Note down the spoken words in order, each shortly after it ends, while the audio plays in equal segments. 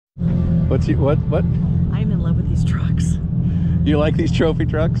What? I'm in love with these trucks. You like these trophy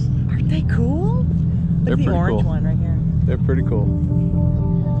trucks? Aren't they cool? They're Look at the pretty orange cool. one right here. They're pretty cool.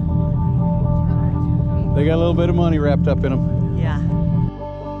 They got a little bit of money wrapped up in them. Yeah.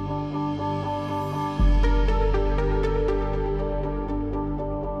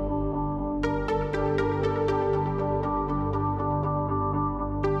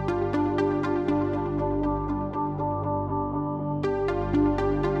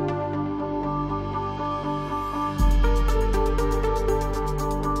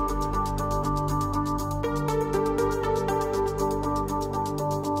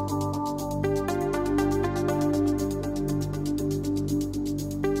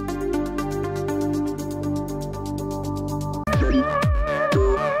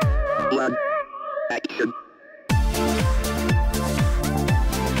 Action.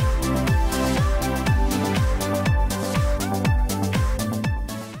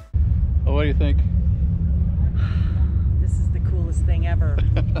 Oh, what do you think? This is the coolest thing ever.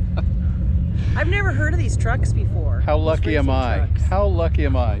 I've never heard of these trucks before. How These lucky am racing I? trucks. How lucky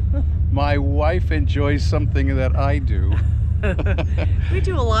am I? My wife enjoys something that I do. We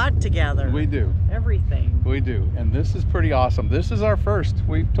do a lot together. We do. Everything. We do. And this is pretty awesome. This is our first.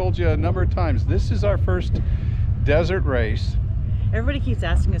 We've told you a number of times. This is our first desert race. Everybody keeps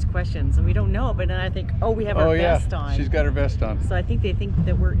asking us questions and we don't know, but then I think, oh, we have our vest on. She's got her vest on. So I think they think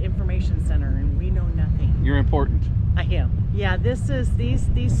that we're information center and we know nothing. You're important. I am. Yeah, this is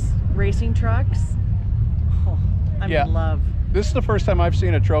these racing trucks. Oh, I'm in love. This is the first time I've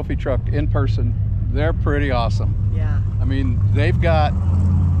seen a trophy truck in person. They're pretty awesome. Yeah. I mean,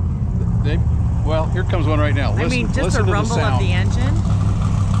 well, here comes one right now. Listen, just listen the to rumble the sound. of the engine.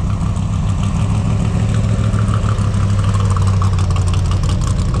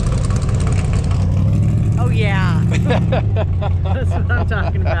 Oh yeah. That's what I'm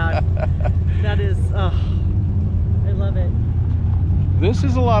talking about. That is, oh, I love it. This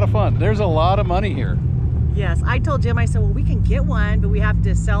is a lot of fun. There's a lot of money here. Yes, I told Jim, I said, well, we can get one, but we have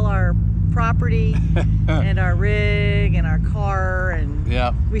to sell our property and our rig and our car, and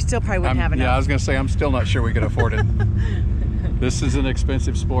we still probably wouldn't have enough. Yeah, I was gonna say, I'm still not sure we could afford it. This is an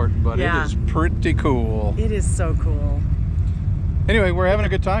expensive sport, but it is pretty cool. It is so cool. Anyway, we're having a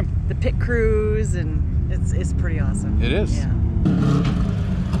good time. The pit crews, and it's pretty awesome. It is. Yeah.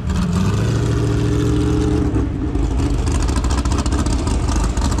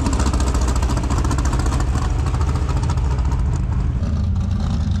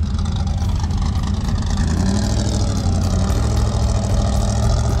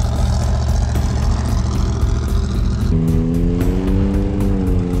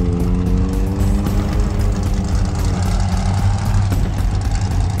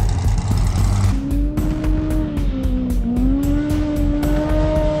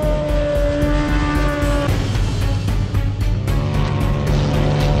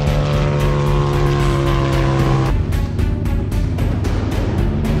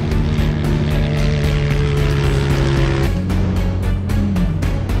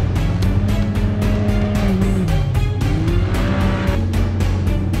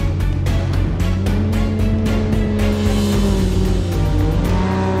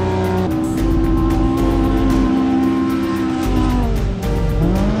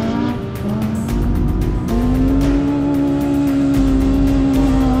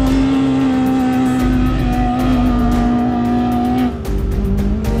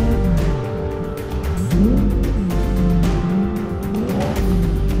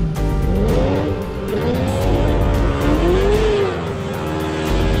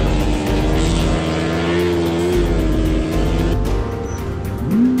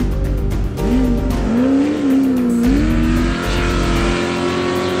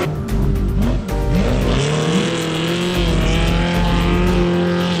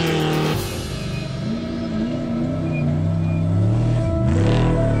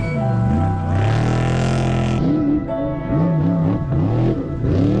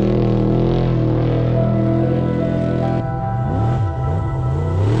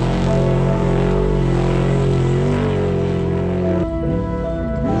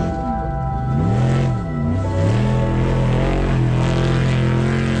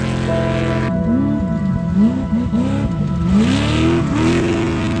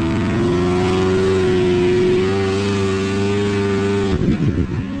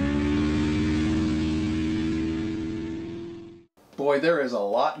 Boy, there is a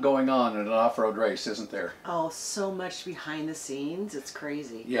lot going on in an off-road race, isn't there? Oh, so much behind the scenes. It's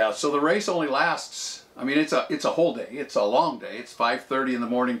crazy. Yeah, so the race only lasts, I mean, it's a whole day. It's a long day. It's 5:30 in the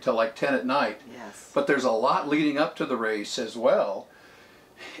morning till like 10 at night. Yes. But there's a lot leading up to the race as well.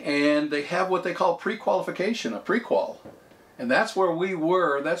 and they have what they call pre-qualification, a pre-qual. And that's where we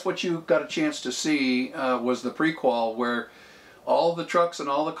were. That's what you got a chance to see, was the pre-qual, where all the trucks and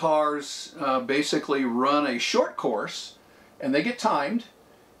all the cars basically run a short course, and they get timed,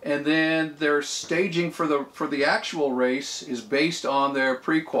 and then their staging for the actual race is based on their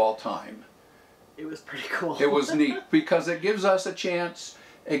pre-qual time. It was pretty cool. It was neat because it gives us a chance.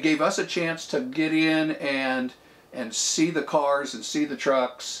 It gave us a chance to get in and see the cars and see the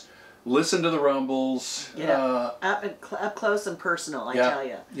trucks, listen to the rumbles. Yeah, up close and personal, I tell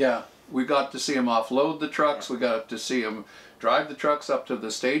you. Yeah, we got to see them offload the trucks. We got to see them drive the trucks up to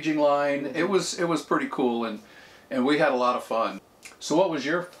the staging line. It was pretty cool, and we had a lot of fun. So what was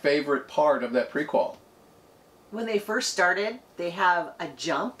your favorite part of that pre-qual? When they first started, they have a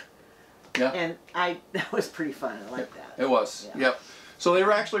jump. Yeah. And that was pretty fun. I like that. It was. Yeah. Yep. So they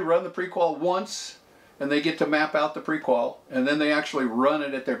actually run the pre-qual once, and they get to map out the pre-qual, and then they actually run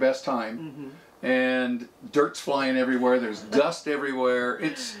it at their best time. And dirt's flying everywhere. There's dust everywhere.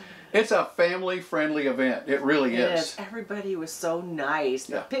 It's a family-friendly event. It really is. Everybody was so nice.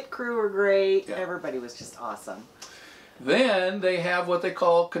 The Yeah. pit crew were great. Yeah. Everybody was just awesome. Then they have what they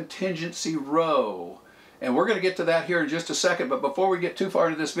call contingency row. And we're going to get to that here in just a second. But before we get too far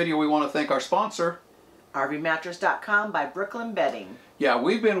into this video, we want to thank our sponsor, RVmattress.com by Brooklyn Bedding. Yeah,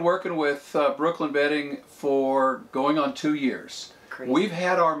 we've been working with Brooklyn Bedding for going on 2 years. Crazy. We've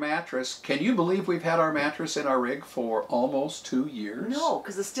had our mattress. Can you believe we've had our mattress in our rig for almost 2 years? No,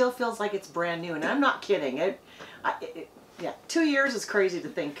 because it still feels like it's brand new. And I'm not kidding. Yeah, 2 years is crazy to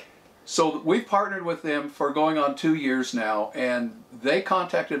think. So we've partnered with them for going on 2 years now, and they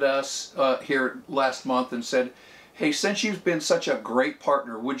contacted us here last month and said, hey, since you've been such a great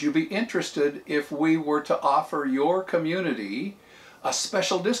partner, would you be interested if we were to offer your community a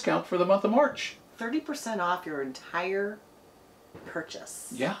special discount for the month of March? 30% off your entire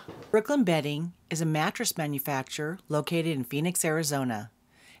purchase. Yeah. Brooklyn Bedding is a mattress manufacturer located in Phoenix, Arizona,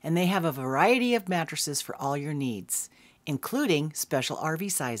 and they have a variety of mattresses for all your needs, including special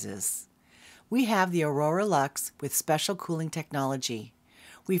RV sizes. We have the Aurora Luxe with special cooling technology.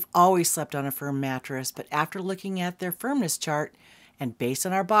 We've always slept on a firm mattress, but after looking at their firmness chart and based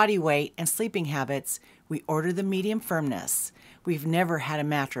on our body weight and sleeping habits, we ordered the medium firmness. We've never had a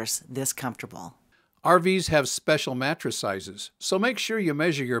mattress this comfortable. RVs have special mattress sizes, so make sure you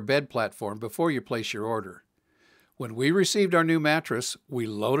measure your bed platform before you place your order. When we received our new mattress, we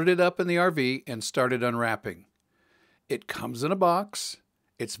loaded it up in the RV and started unwrapping. It comes in a box,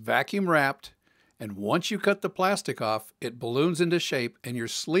 it's vacuum wrapped, and once you cut the plastic off, it balloons into shape and you're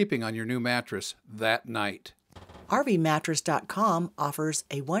sleeping on your new mattress that night. RVmattress.com offers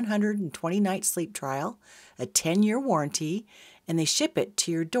a 120-night sleep trial, a 10-year warranty, and they ship it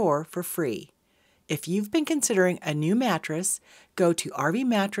to your door for free. If you've been considering a new mattress, go to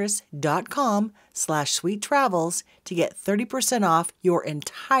RVmattress.com/sweettravels to get 30% off your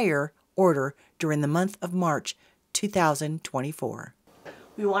entire order during the month of March 2024.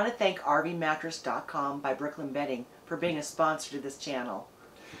 We want to thank RVmattress.com by Brooklyn Bedding for being a sponsor to this channel.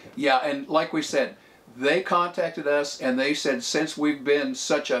 Yeah, and like we said, they contacted us and they said since we've been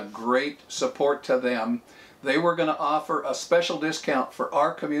such a great support to them, they were going to offer a special discount for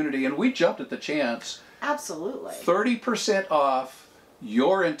our community, and we jumped at the chance. Absolutely. 30% off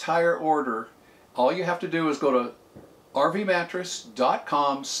your entire order. All you have to do is go to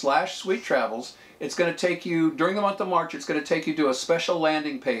rvmattress.com/sweettravels. It's going to take you, during the month of March, it's going to take you to a special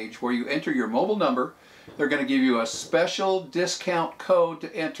landing page where you enter your mobile number. They're going to give you a special discount code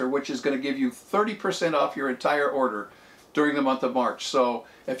to enter, which is going to give you 30% off your entire order during the month of March. So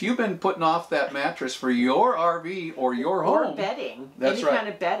if you've been putting off that mattress for your RV or your home. Or bedding. That's any right. kind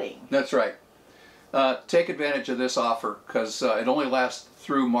of bedding. That's right. Take advantage of this offer because it only lasts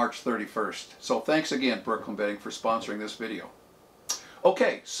through March 31st. So thanks again, Brooklyn Bedding, for sponsoring this video.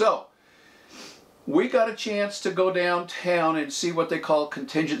 Okay, so we got a chance to go downtown and see what they call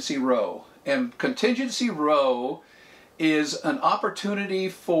Contingency Row. And Contingency Row is an opportunity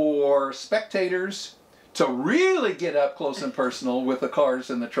for spectators to really get up close and personal with the cars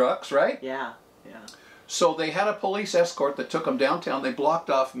and the trucks, right? Yeah, yeah. So they had a police escort that took them downtown. They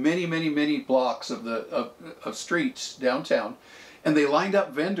blocked off many blocks of streets downtown, and they lined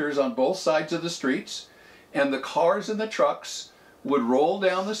up vendors on both sides of the streets, and the cars and the trucks would roll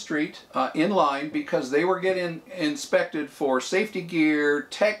down the street in line because they were getting inspected for safety gear,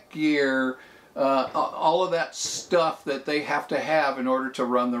 tech gear, all of that stuff that they have to have in order to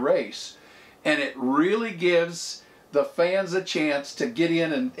run the race. And it really gives the fans a chance to get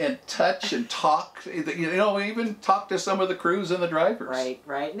in and touch and talk, you know, even talk to some of the crews and the drivers. Right,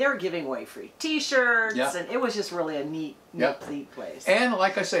 right. And they were giving away free t-shirts, Yeah. and it was just really a neat place. And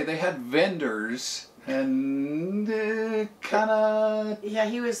like I say, they had vendors and kind of... Yeah,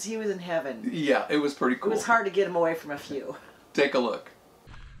 he was in heaven. Yeah, it was pretty cool. It was hard to get him away from a few. Take a look.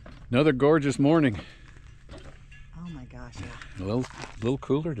 Another gorgeous morning. Oh my gosh, yeah. A little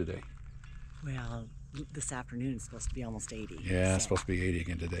cooler today. Well, this afternoon it's supposed to be almost 80. Yeah, it's supposed to be 80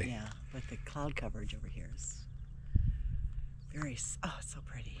 again today. Yeah, but the cloud coverage over here is very, oh, it's so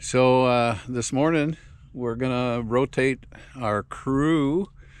pretty. So this morning we're gonna rotate our crew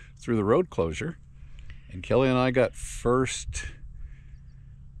through the road closure, and Kelly and I got first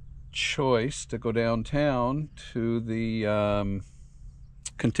choice to go downtown to the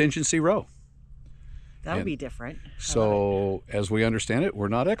contingency row. That'll be different. So, as we understand it, we're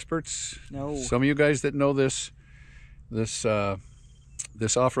not experts. No. Some of you guys that know this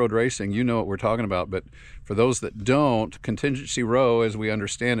off-road racing, you know what we're talking about. But for those that don't, contingency row, as we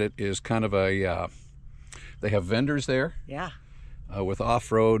understand it, is kind of a they have vendors there. Yeah. With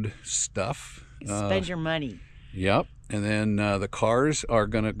off-road stuff. Spend your money. Yep. And then the cars are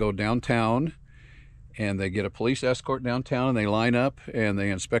going to go downtown, and they get a police escort downtown, and they line up and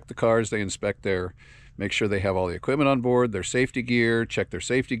they inspect the cars. They inspect make sure they have all the equipment on board, their safety gear, check their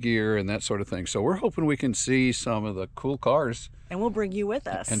safety gear, and that sort of thing. So we're hoping we can see some of the cool cars. And we'll bring you with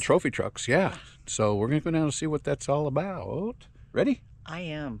us. And trophy trucks, yeah. So we're going to go down and see what that's all about. Ready? I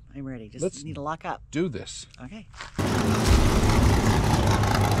am. I'm ready. Just need to lock up. Do this. Okay.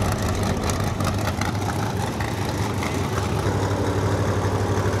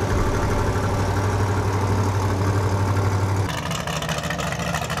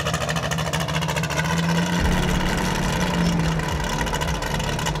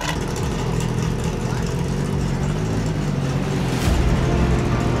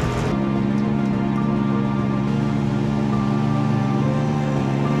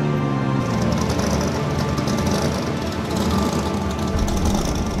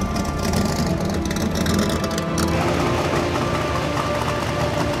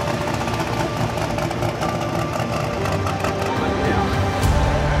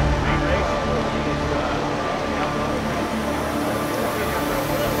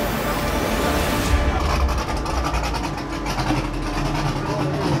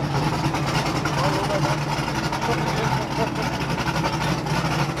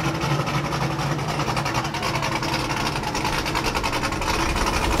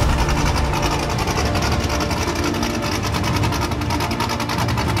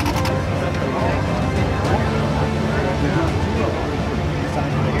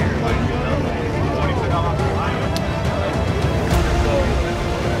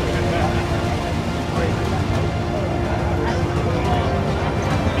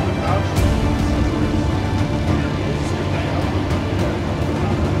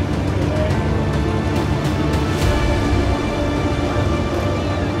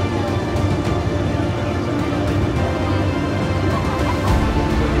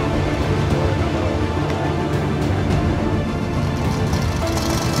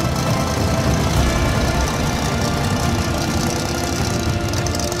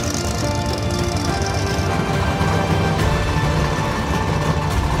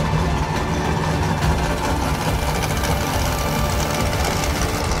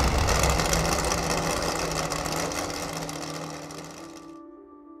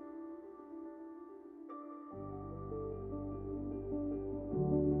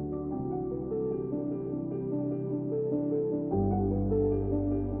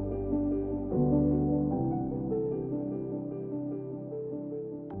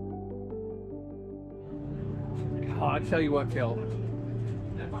 Oh, I tell you what, Kel.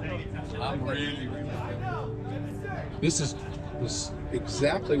 I'm really. This is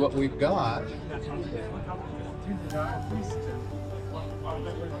exactly what we've got.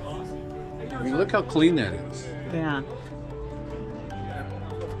 I mean, look how clean that is. Yeah.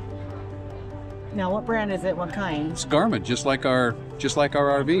 Now, what brand is it? What kind? It's Garmin, just like our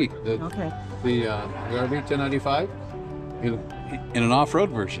RV. Okay. The RV 1095 in an off-road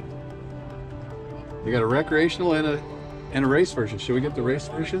version. We got a recreational and a race version. Should we get the race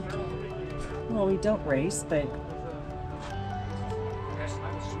version? Well, we don't race, but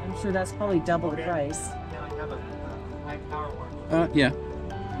I'm sure that's probably double the price. Yeah.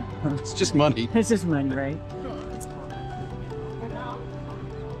 It's just money. It's just money, right?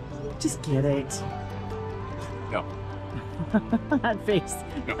 Just get it. No. That face.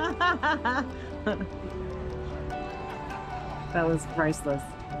 No. That was priceless.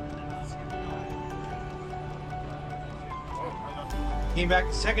 Came back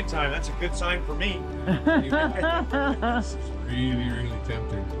the second time. That's a good sign for me. This is really, really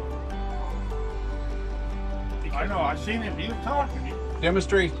tempting. I know. I seen him. He was talking.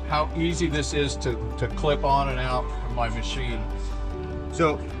 Demonstrate how easy this is to clip on and out from my machine.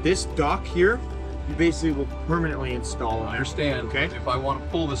 So this dock here, you basically will permanently install it. I understand. Okay. If I want to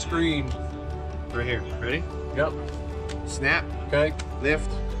pull the screen. Right here. Ready? Yep. Snap. Okay. Lift.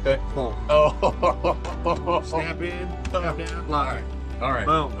 Okay. Pull. Oh. Snap in. Snap down. Lock. All right.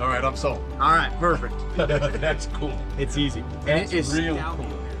 Boom. All right. I'm sold. All right. Perfect. That's cool. It's easy. And That's it is really stout cool.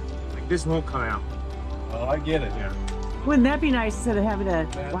 in there. Like this won't come out. Oh, I get it. Yeah. Wouldn't that be nice instead of having to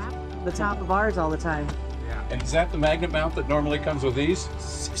whap the top of ours all the time? Yeah. And is that the magnet mount that normally comes with these?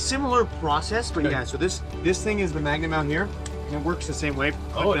 Similar process, but Okay. yeah. So this thing is the magnet mount here, and it works the same way.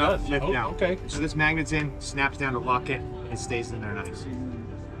 Oh, it Flip up, does. Lift Oh, down. okay. So this magnet's in, snaps down to lock it, and it stays in there nice.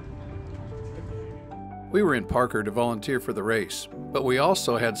 We were in Parker to volunteer for the race, but we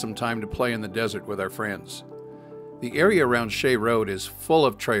also had some time to play in the desert with our friends. The area around Shea Road is full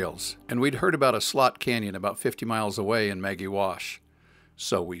of trails, and we'd heard about a slot canyon about 50 miles away in Maggie Wash.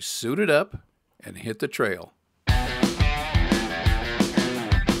 So we suited up and hit the trail.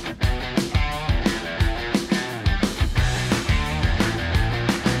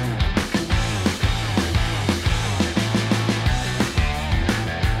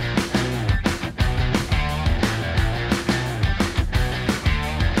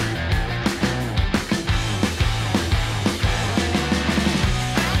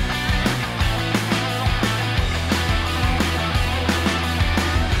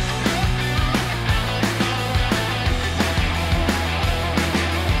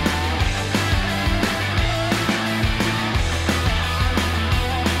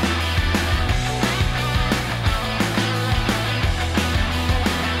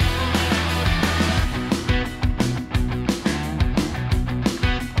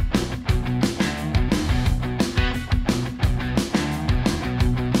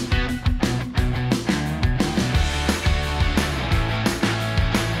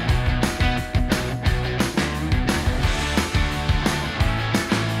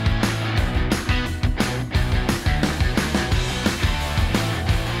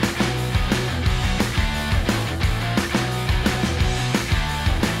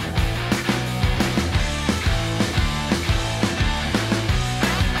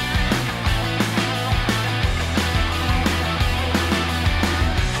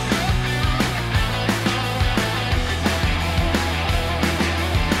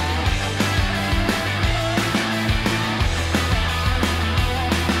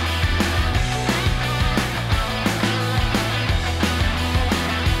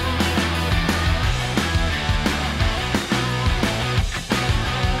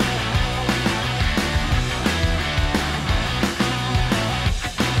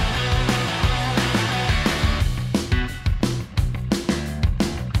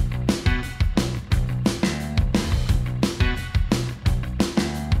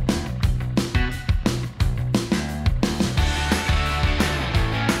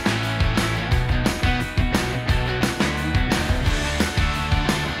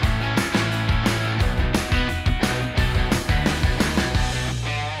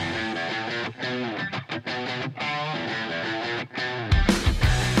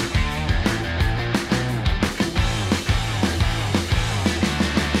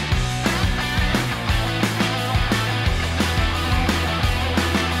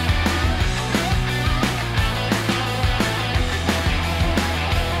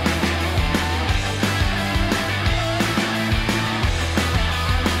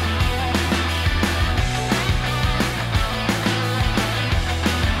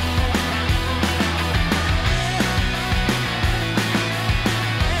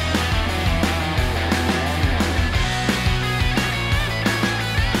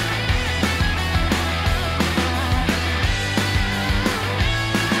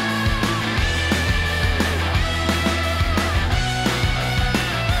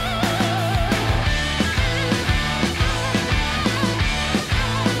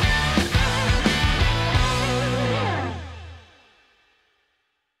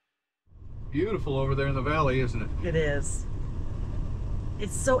 Beautiful over there in the valley, isn't it? It is.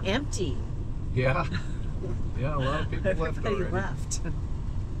 It's so empty. Yeah. Yeah, a lot of people left Everybody already. left.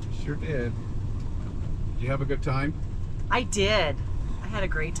 Sure did. Did you have a good time? I did. I had a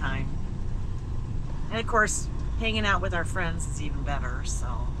great time. And of course, hanging out with our friends is even better,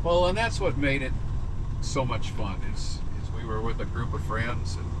 so. Well, and that's what made it so much fun, is we were with a group of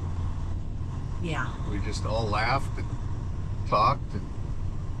friends and Yeah. we just all laughed and talked and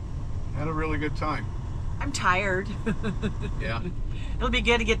had a really good time. I'm tired. Yeah. It'll be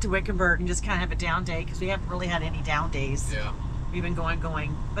good to get to Wickenburg and just kind of have a down day because we haven't really had any down days. Yeah. We've been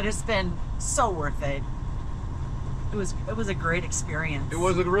going, but it's been so worth it. It was a great experience. It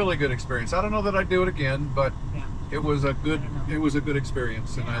was a really good experience. I don't know that I'd do it again, but Yeah. it was a good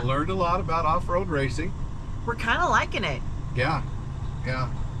experience, and I learned a lot about off-road racing. We're kind of liking it. Yeah.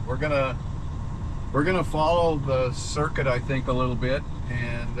 We're gonna follow the circuit, I think, a little bit,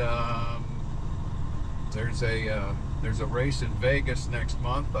 and there's a race in Vegas next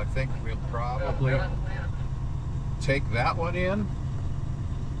month. I think we'll probably take that one in.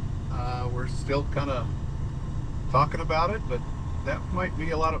 We're still kind of talking about it, but that might be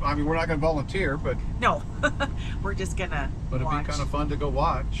a lot of. I mean, we're not going to volunteer, but No, we're just gonna. it'd be kind of fun to go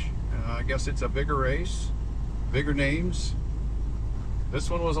watch. I guess it's a bigger race, bigger names. This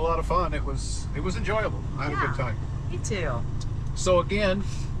one was a lot of fun. It was enjoyable. I had a good time. Me too. So again,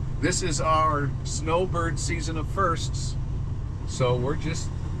 this is our snowbird season of firsts. So we're just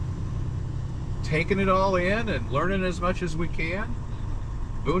taking it all in and learning as much as we can.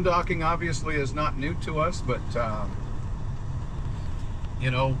 Boondocking obviously is not new to us, but you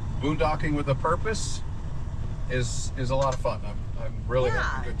know, boondocking with a purpose is a lot of fun. I'm really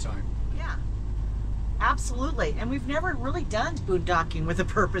having a good time. Yeah, absolutely. And we've never really done boondocking with a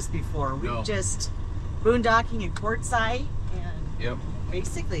purpose before. We've just boondocking in Quartzsite and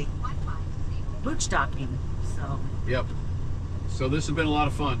basically boondocking. So. Yep. So this has been a lot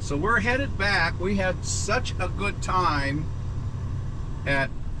of fun. So we're headed back. We had such a good time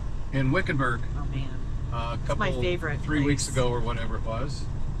in Wickenburg. Oh man. A couple, my favorite 3 weeks ago or whatever it was.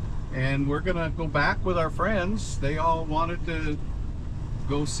 And we're gonna go back with our friends. They all wanted to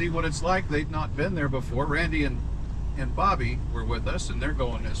go see what it's like. They'd not been there before. Randy and Bobby were with us, and they're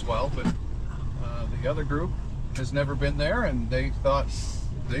going as well, but the other group has never been there, and they thought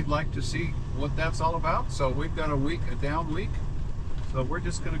they'd like to see what that's all about. So we've got a down week. So we're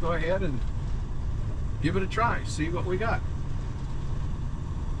just gonna go ahead and give it a try, see what we got.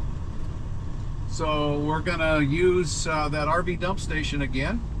 So we're gonna use that RV dump station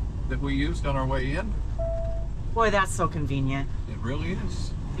again that we used on our way in. Boy, that's so convenient. It really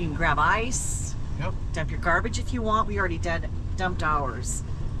is. You can grab ice, dump your garbage if you want. We already dumped ours.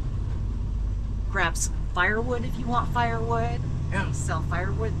 Grab some firewood if you want firewood. Yeah. We sell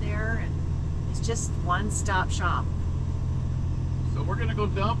firewood there, and it's just one-stop shop. So we're gonna go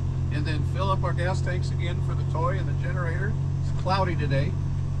dump and then fill up our gas tanks again for the toy and the generator. It's cloudy today.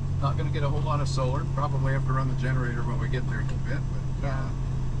 Not gonna get a whole lot of solar. Probably have to run the generator when we get there a little bit. But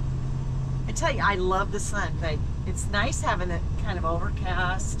I tell you, I love the sun, but it's nice having it kind of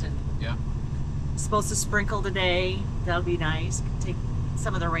overcast, and it's supposed to sprinkle today. That'll be nice. Take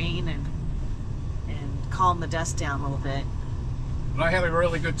some of the rain and calm the dust down a little bit. But I had a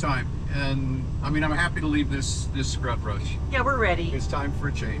really good time, and I mean, I'm happy to leave this scrub brush. Yeah, we're ready. It's time for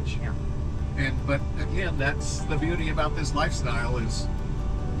a change. Yeah. But again, that's the beauty about this lifestyle is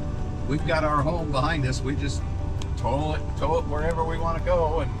we've got our home behind us. We just tow it wherever we want to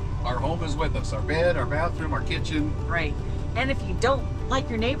go, and our home is with us. Our bed, our bathroom, our kitchen. Right. And if you don't like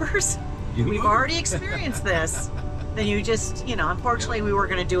your neighbors, we've already experienced this. Then you just, unfortunately we were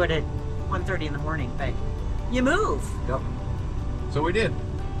going to do it at 1:30 in the morning, but you move. Yep. So we did.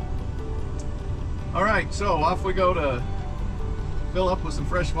 All right, so off we go to fill up with some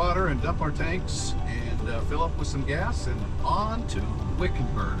fresh water and dump our tanks and fill up with some gas and on to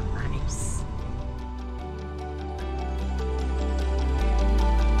Wickenburg. Nice.